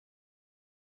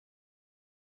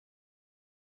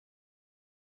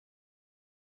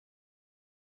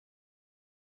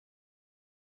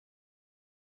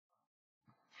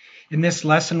In this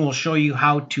lesson, we'll show you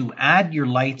how to add your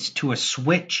lights to a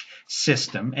switch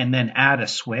system and then add a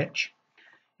switch.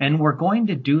 And we're going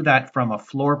to do that from a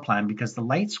floor plan because the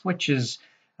light switches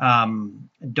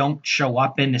don't show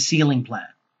up in the ceiling plan.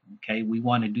 Okay, we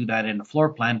want to do that in a floor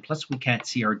plan, plus we can't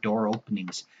see our door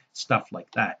openings, stuff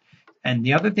like that. And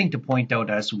the other thing to point out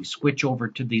as we switch over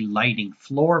to the lighting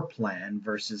floor plan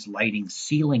versus lighting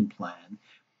ceiling plan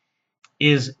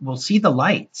is we'll see the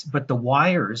lights, but the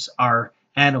wires are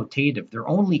annotative. They're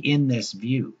only in this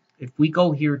view. If we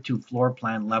go here to floor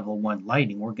plan level 1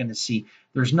 lighting, we're going to see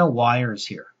there's no wires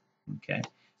here. Okay,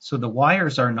 so the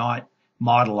wires are not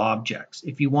model objects.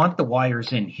 If you want the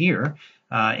wires in here,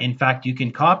 in fact, you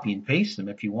can copy and paste them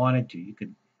if you wanted to. You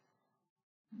could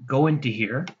go into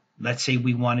here. Let's say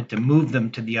we wanted to move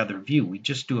them to the other view. We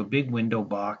just do a big window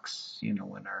box, in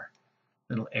our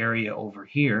little area over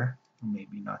here.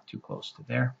 Maybe not too close to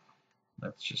there.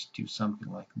 Let's just do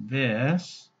something like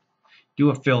this. Do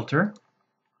a filter.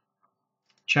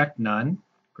 Check none.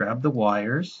 Grab the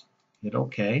wires. Hit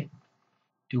OK.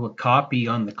 Do a copy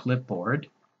on the clipboard.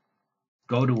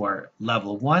 Go to our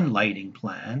level 1 lighting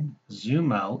plan.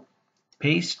 Zoom out.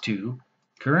 Paste to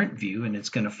current view. And it's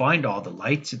going to find all the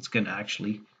lights. It's going to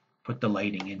actually put the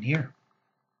lighting in here.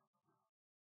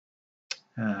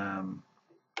 Not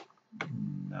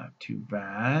too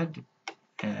bad.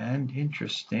 And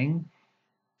interesting.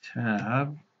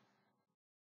 Tab.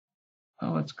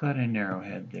 Oh, it's got an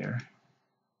arrowhead there.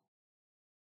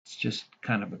 It's just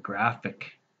kind of a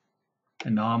graphic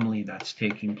anomaly that's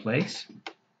taking place.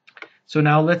 So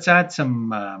now let's add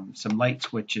some light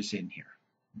switches in here.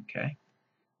 Okay.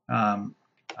 I'm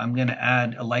going to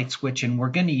add a light switch, and we're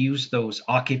going to use those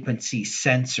occupancy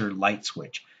sensor light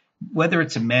switch. Whether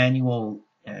it's a manual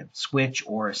switch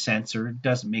or a sensor, it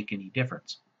doesn't make any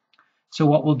difference. So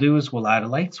what we'll do is we'll add a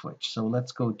light switch. So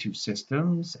let's go to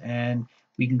systems, and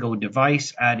we can go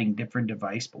device, adding different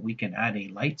device, but we can add a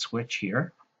light switch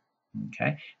here.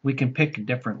 Okay, we can pick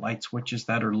different light switches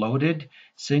that are loaded,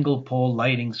 single pole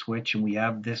lighting switch, and we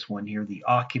have this one here, the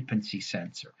occupancy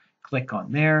sensor. Click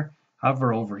on there,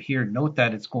 hover over here, note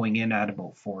that it's going in at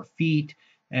about 4 feet,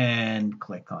 and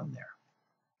click on there.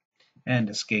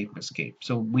 And escape.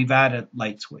 So we've added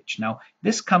light switch. Now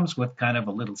this comes with kind of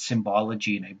a little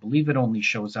symbology, and I believe it only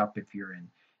shows up if you're in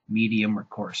medium or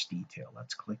coarse detail.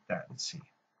 Let's click that and see.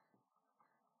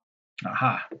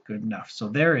 Aha, good enough. So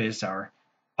there is our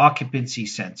occupancy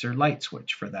sensor light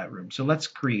switch for that room. So let's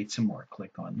create some more.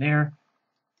 Click on there,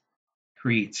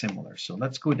 create similar. So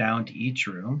let's go down to each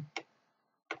room.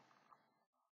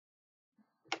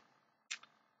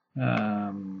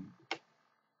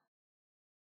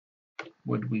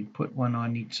 Would we put one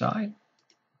on each side?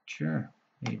 Sure,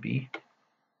 maybe.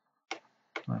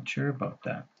 Not sure about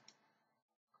that.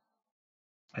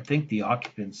 I think the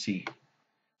occupancy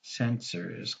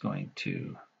sensor is going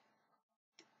to,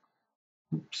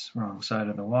 oops, wrong side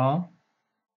of the wall.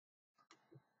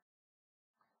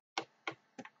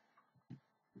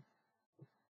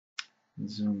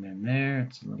 Zoom in there,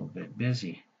 it's a little bit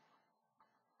busy.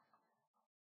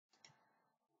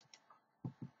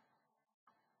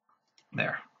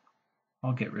 There,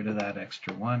 I'll get rid of that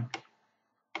extra one.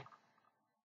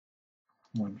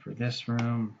 One for this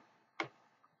room.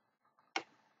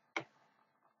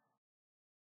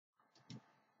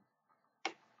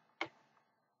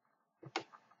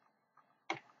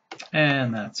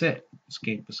 And that's it.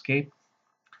 Escape, escape.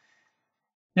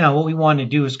 Now what we want to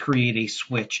do is create a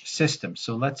switch system.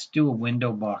 So let's do a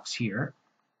window box here.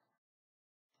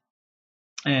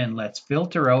 And let's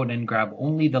filter out and grab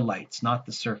only the lights, not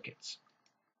the circuits.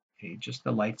 Okay, just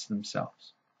the lights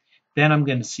themselves. Then I'm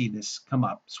going to see this come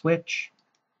up. Switch.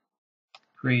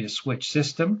 Create a switch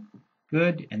system.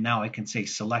 Good. And now I can say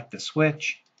select the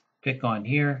switch. Pick on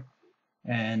here.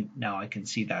 And now I can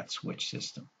see that switch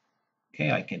system. Okay,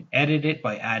 I can edit it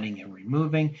by adding and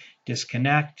removing,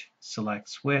 disconnect, select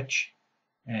switch,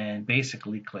 and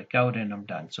basically click out and I'm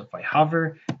done. So if I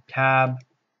hover, tab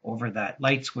over that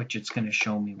light switch, it's going to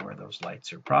show me where those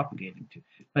lights are propagating to.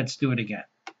 Let's do it again.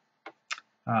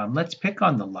 Let's pick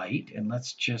on the light and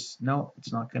let's just, no,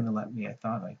 it's not going to let me. I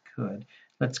thought I could.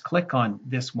 Let's click on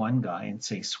this one guy and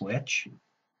say switch.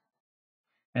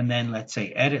 And then let's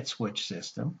say edit switch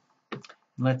system.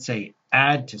 Let's say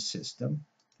add to system.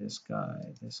 This guy,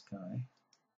 this guy.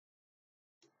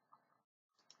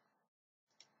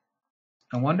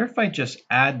 I wonder if I just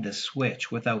add the switch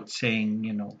without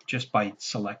saying, just by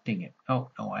selecting it.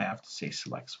 Oh, no, I have to say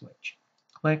select switch.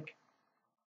 Click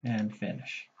and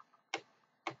finish.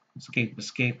 Escape,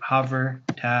 escape, hover,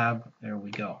 tab, there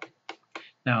we go.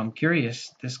 Now I'm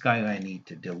curious, this guy I need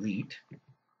to delete.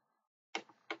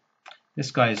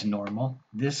 This guy is normal.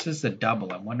 This is the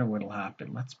double. I wonder what will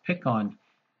happen. Let's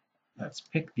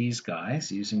pick these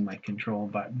guys using my control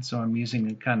button. So I'm using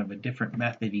a kind of a different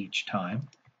method each time.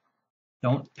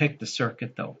 Don't pick the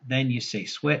circuit though. Then you say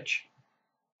switch.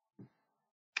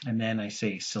 And then I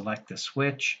say select the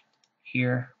switch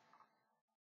here.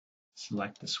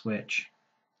 Select the switch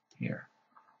here.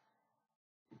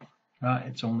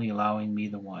 It's only allowing me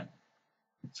the one.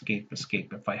 Escape,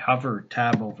 escape. If I hover or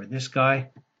tab over this guy,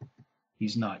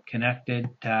 he's not connected.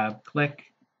 Tab, click.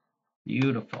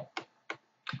 Beautiful.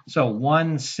 So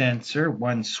one sensor,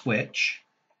 one switch,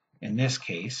 in this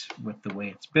case, with the way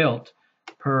it's built,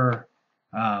 per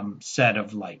set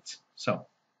of lights. So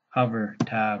hover,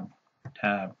 tab,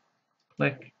 tab,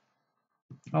 click.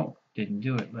 Oh, didn't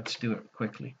do it. Let's do it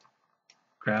quickly.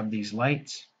 Grab these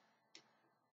lights,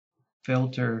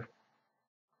 filter,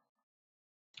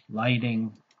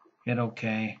 lighting, hit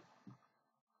OK.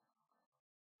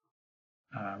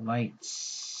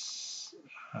 Lights,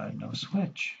 no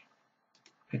switch.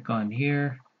 Pick on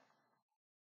here.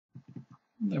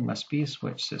 There must be a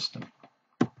switch system.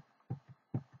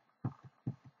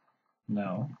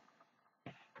 No.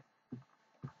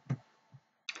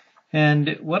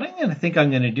 And what I'm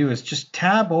going to do is just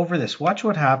tab over this. Watch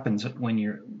what happens when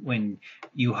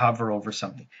you hover over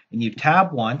something. And you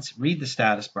tab once, read the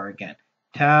status bar again.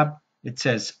 Tab, it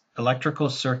says electrical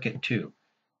circuit 2.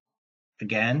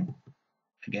 Again,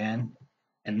 again,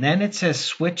 and then it says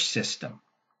switch system.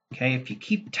 Okay, if you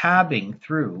keep tabbing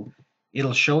through,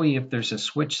 it'll show you if there's a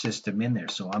switch system in there.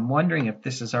 So I'm wondering if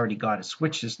this has already got a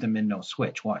switch system and no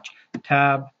switch. Watch.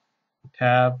 Tab,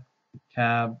 tab,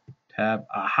 tab, tab.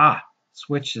 Aha,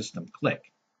 switch system.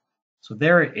 Click. So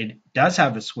there it does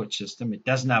have a switch system. It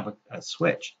doesn't have a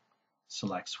switch.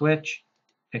 Select switch.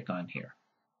 Pick on here.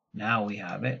 Now we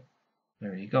have it.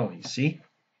 There you go. You see?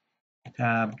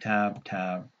 Tab, tab,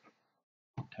 tab,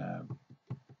 tab.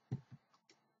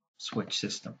 Switch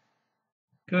system.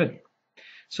 Good.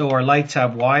 So our lights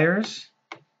have wires,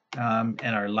 and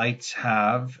our lights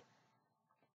have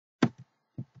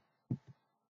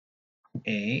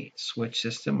a switch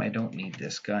system. I don't need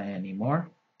this guy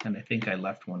anymore. And I think I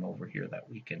left one over here that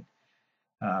we can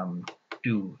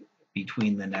do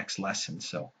between the next lesson.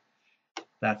 So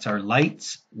that's our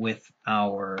lights with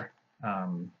our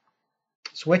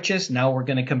switches. Now we're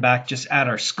going to come back, just add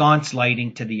our sconce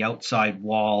lighting to the outside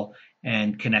wall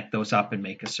and connect those up and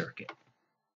make a circuit.